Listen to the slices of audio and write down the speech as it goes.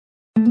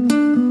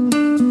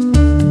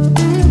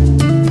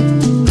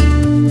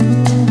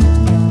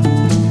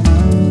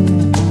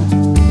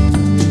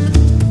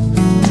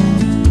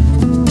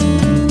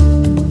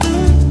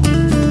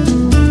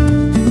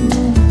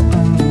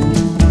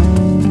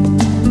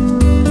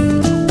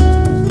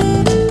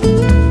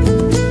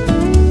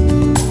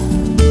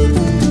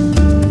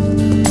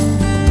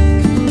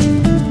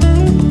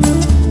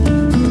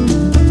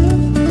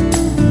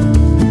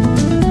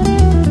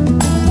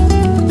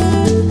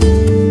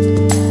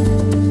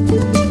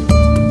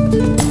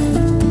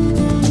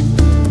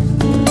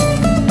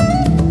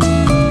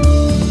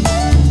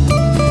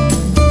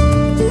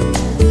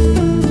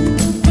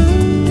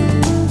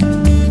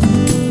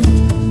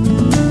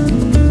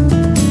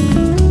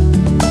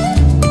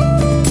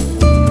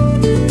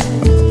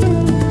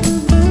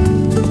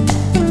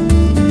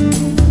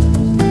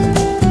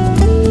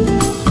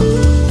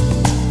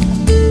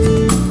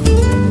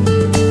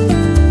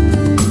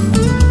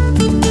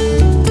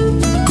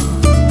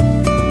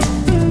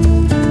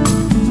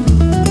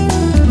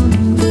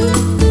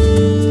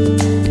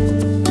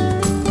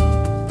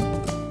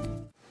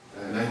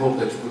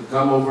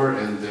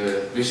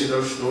Visit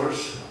our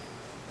stores.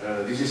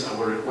 This is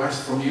our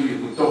request from you. You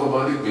could talk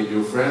about it with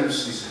your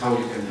friends. This is how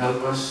you can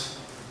help us.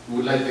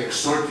 We would like to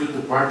exhort you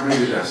to partner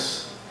with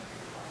us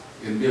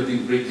in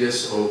building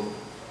bridges of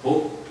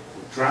hope,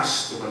 of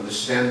trust, of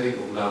understanding,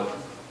 of love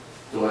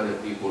to other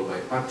people by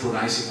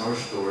patronizing our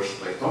stores,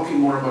 by talking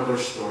more about our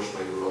stores,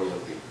 by your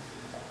loyalty.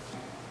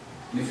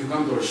 And if you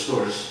come to our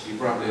stores, you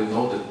probably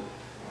know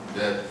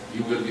that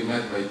you will be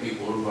met by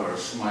people who are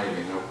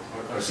smiling.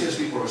 Our sales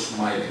people are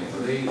smiling.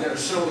 They're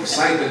so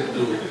excited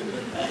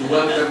to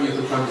welcome you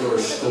to come to our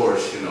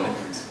stores, you know.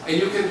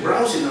 And you can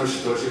browse in our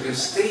stores. You can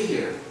stay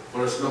here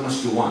for as long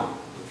as you want,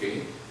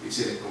 okay? It's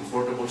in a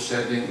comfortable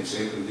setting. It's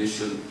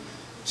air-conditioned,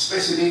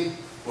 especially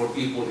for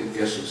people in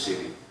Quezon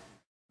City.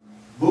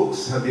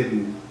 Books have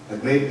been a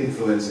great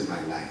influence in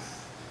my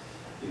life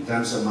in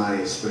terms of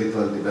my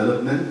spiritual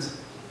development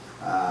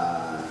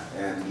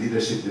and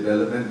leadership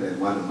development,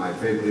 and one of my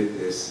favorite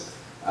is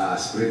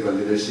Spiritual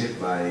Leadership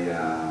by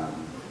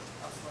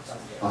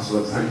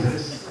Oswald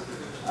Sanders.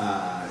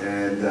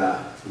 And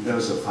in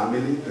terms of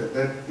family,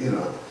 you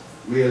know,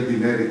 we'll be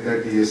married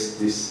 30 years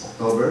this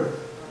October,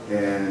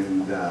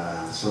 and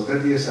so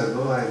 30 years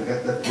ago I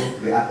got that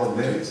book, The Act of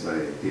Marriage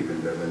by Tim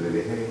and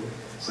Beverly Hay.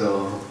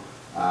 So,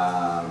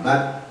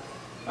 but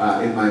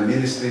in my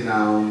ministry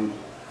now,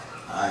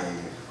 I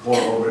pour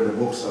over the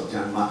books of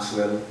John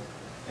Maxwell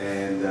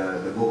and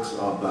the books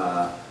of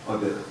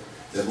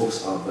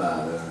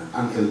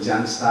Uncle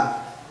John Stott.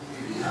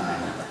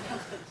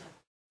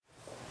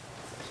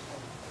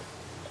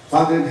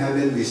 Father in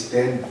heaven, we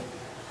stand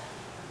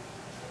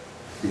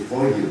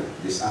before you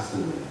this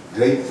afternoon,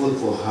 grateful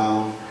for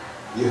how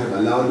you have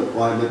allowed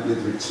OMF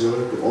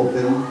Literature to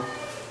open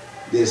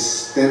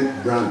this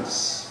 10th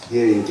branch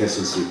here in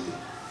Quezon City.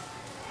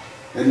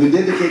 And we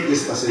dedicate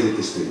these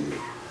facilities to you.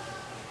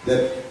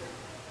 That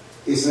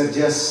it's not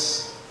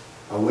just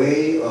a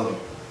way of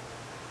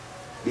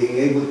being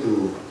able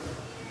to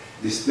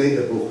display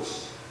the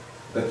books,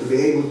 but to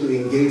be able to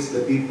engage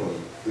the people,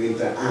 to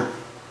interact,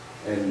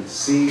 and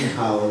see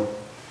how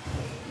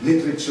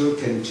literature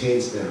can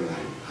change their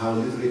life, how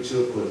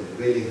literature could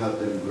really help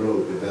them grow,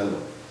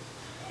 develop.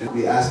 And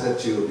we ask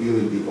that you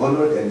will be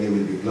honored and you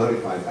will be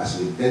glorified as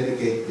we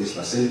dedicate this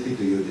facility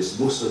to you, this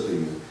bookstore to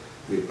you.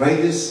 We pray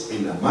this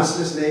in the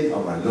matchless name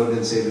of our Lord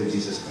and Savior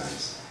Jesus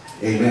Christ.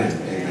 Amen.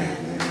 Amen.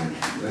 Amen.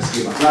 Let's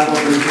give a clap of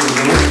praise to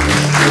the Lord.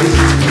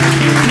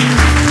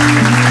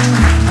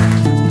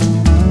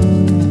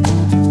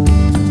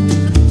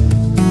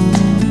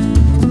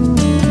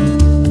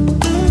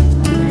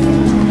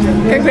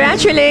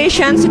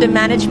 Congratulations to the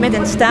management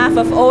and staff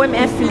of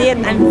OMF Lit.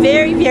 I'm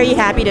very, very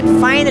happy that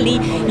finally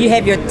you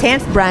have your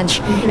 10th branch,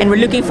 and we're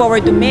looking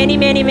forward to many,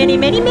 many, many,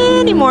 many,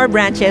 many more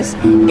branches.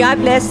 God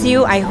bless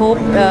you. I hope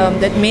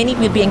that many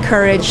will be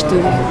encouraged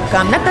to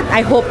come. Not that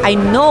I hope, I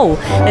know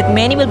that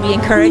many will be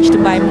encouraged to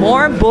buy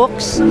more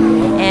books,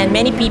 and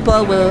many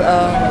people will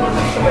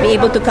be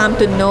able to come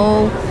to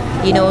know,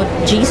 you know,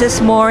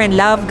 Jesus more and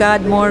love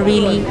God more,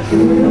 really,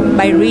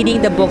 by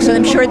reading the books. So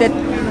I'm sure that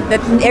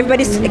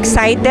everybody's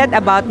excited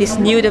about this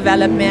new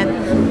development.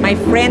 My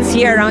friends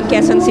here around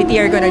Quezon City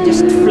are gonna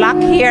just flock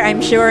here, I'm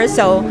sure.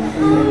 So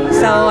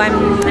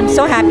I'm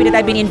so happy that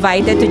I've been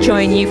invited to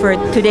join you for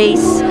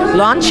today's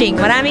launching.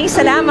 Maraming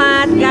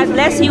salamat. God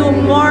bless you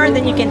more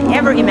than you can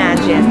ever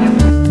imagine.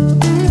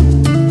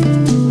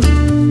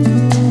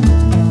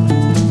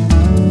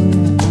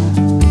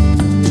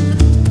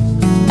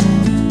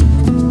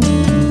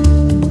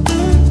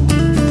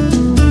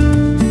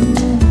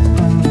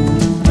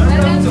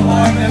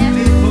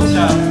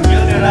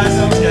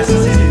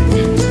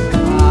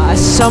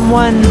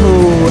 Someone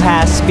who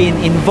has been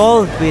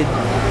involved with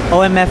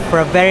OMF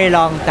for a very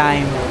long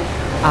time,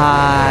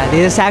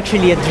 this is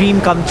actually a dream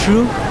come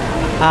true,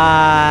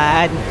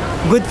 and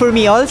good for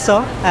me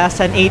also as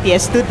an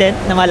ATS student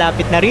na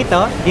malapit na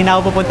rito. Di na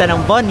ako pupunta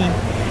ng Bonnie.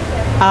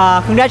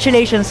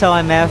 Congratulations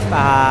OMF.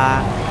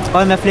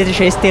 OMF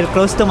Literature is still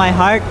close to my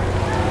heart.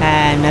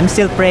 and I'm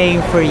still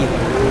praying for you.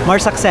 More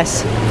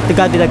success. To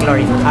God be the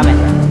glory. Amen.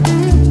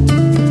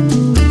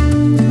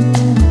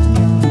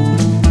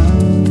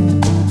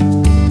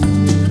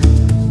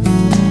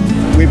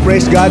 We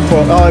praise God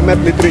for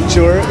OMF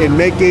Literature in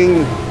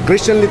making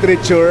Christian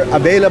literature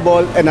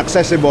available and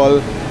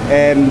accessible,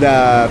 and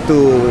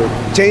to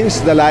change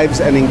the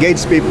lives and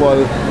engage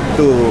people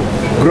to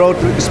grow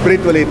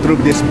spiritually through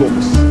these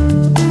books.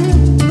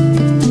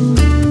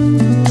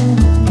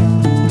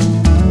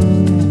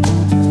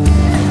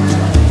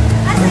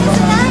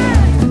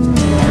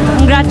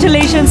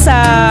 Congratulations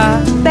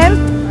sa 10th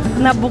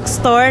na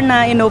bookstore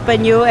na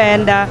inopen you,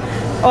 and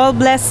all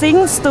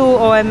blessings to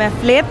OMF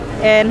Lit,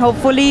 and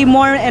hopefully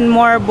more and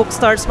more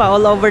bookstores pa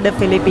all over the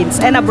Philippines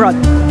and abroad.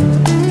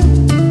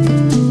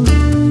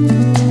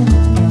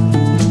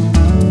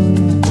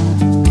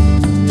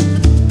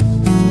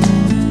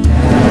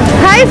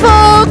 Hi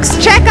folks!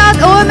 Check out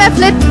OMF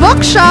Lit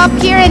Bookshop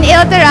here in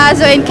Il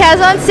Terrazzo in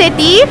Quezon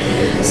City.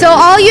 So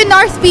all you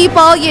North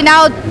people, you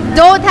now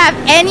don't have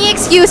any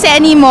excuse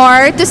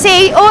anymore to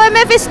say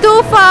OMF is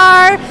too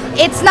far.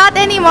 It's not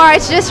anymore.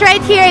 It's just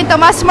right here in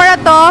Tomas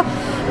Morato,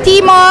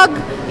 Timog,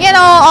 you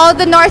know, all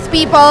the North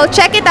people.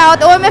 Check it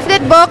out, OMF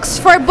Lit Books,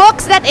 for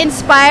books that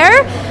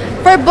inspire,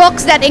 for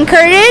books that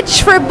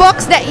encourage, for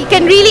books that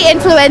can really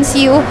influence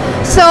you.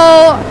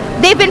 So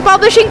they've been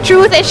publishing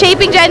truth and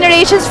shaping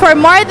generations for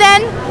more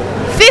than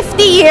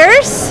 50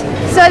 years.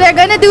 So they're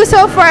gonna do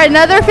so for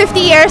another 50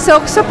 years.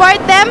 So support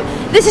them.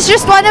 This is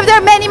just one of their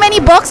many, many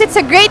books. It's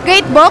a great,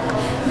 great book.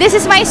 This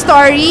is my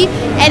story.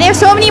 And there's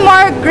so many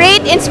more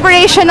great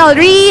inspirational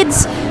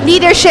reads,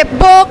 leadership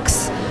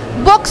books,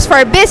 books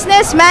for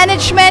business,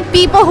 management,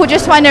 people who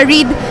just want to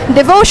read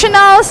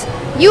devotionals.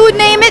 You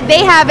name it,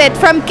 they have it.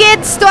 From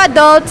kids to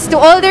adults to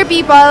older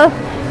people,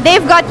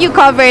 they've got you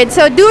covered.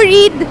 So do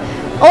read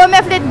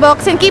OMF Lit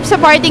Books and keep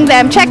supporting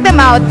them. Check them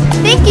out.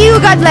 Thank you.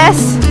 God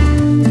bless.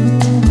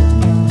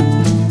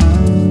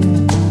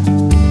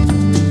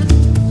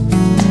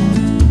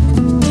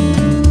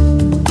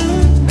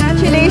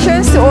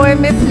 Congratulations to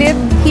OMF Lit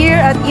here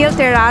at Il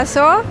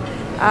Terrazzo.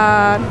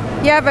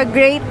 You have a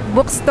great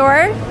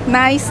bookstore,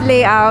 nice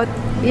layout.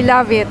 We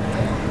love it.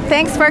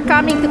 Thanks for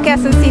coming to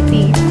Quezon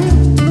City.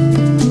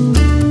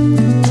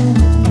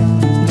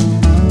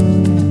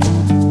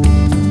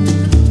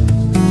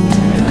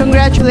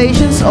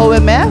 Congratulations,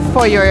 OMF,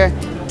 for your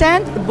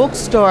 10th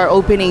bookstore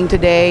opening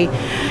today.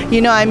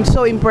 You know, I'm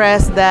so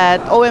impressed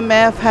that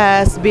OMF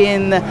has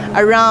been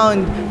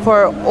around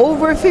for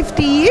over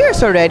 50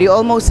 years already,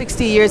 almost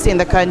 60 years in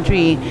the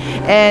country.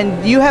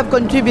 And you have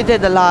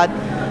contributed a lot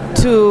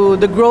to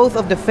the growth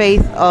of the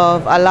faith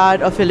of a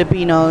lot of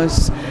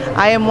Filipinos.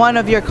 I am one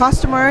of your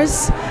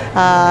customers,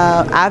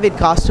 avid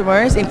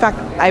customers. In fact,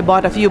 I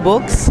bought a few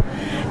books.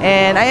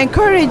 And I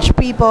encourage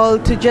people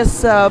to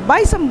just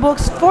buy some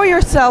books for your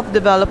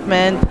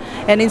self-development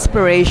and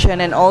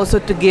inspiration, and also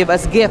to give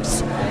as gifts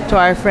to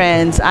our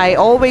friends. I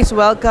always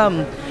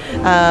welcome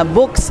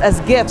books as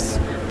gifts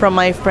from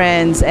my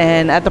friends,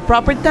 and at the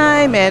proper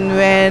time, and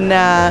when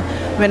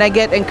I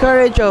get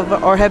encouraged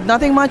or have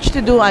nothing much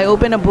to do, I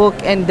open a book,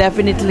 and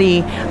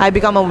definitely I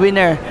become a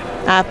winner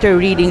after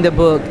reading the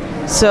book.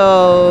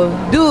 So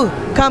do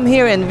come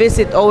here and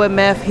visit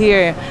OMF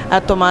here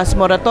at Tomas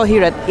Morato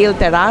here at Il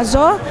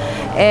Terrazzo,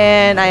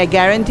 and I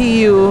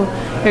guarantee you,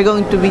 you're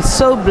going to be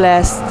so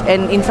blessed,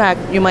 and in fact,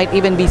 you might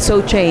even be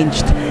so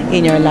changed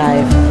in your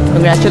life.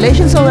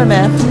 Congratulations,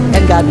 OMF,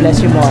 and God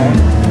bless you more.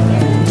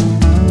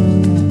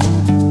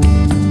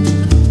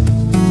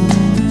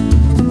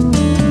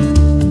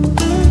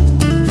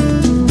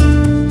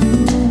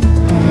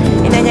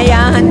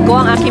 Inanyayahan ko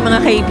ang aking mga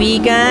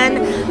kaibigan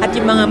at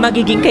yung mga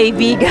magiging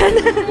kaibigan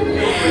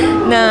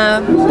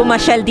na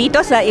pumasyal dito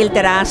sa Il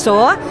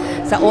Terrazzo,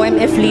 sa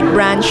OMF Lit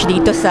branch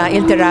dito sa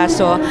Il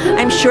Terrazzo.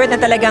 I'm sure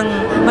na talagang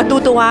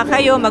matutuwa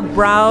kayo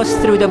mag-browse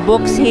through the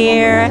books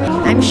here.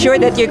 I'm sure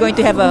that you're going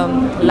to have a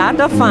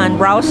lot of fun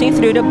browsing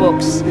through the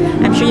books.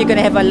 I'm sure you're going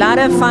to have a lot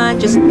of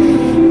fun just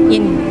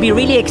be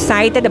really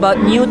excited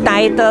about new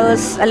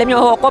titles. Alam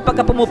niyo ako,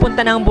 pagka pumupunta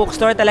ng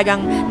bookstore,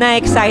 talagang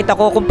na-excite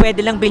ako kung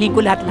pwede lang bilhin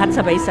ko lahat-lahat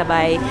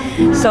sabay-sabay.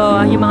 So,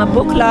 yung mga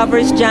book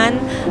lovers dyan,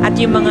 at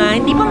yung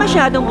mga hindi pa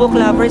masyadong book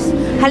lovers,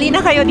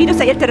 halina kayo dito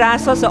sa Il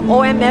Terrazzo, sa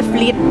OMF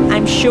Lit.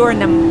 I'm sure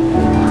na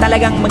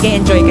talagang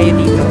mag-enjoy kayo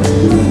dito.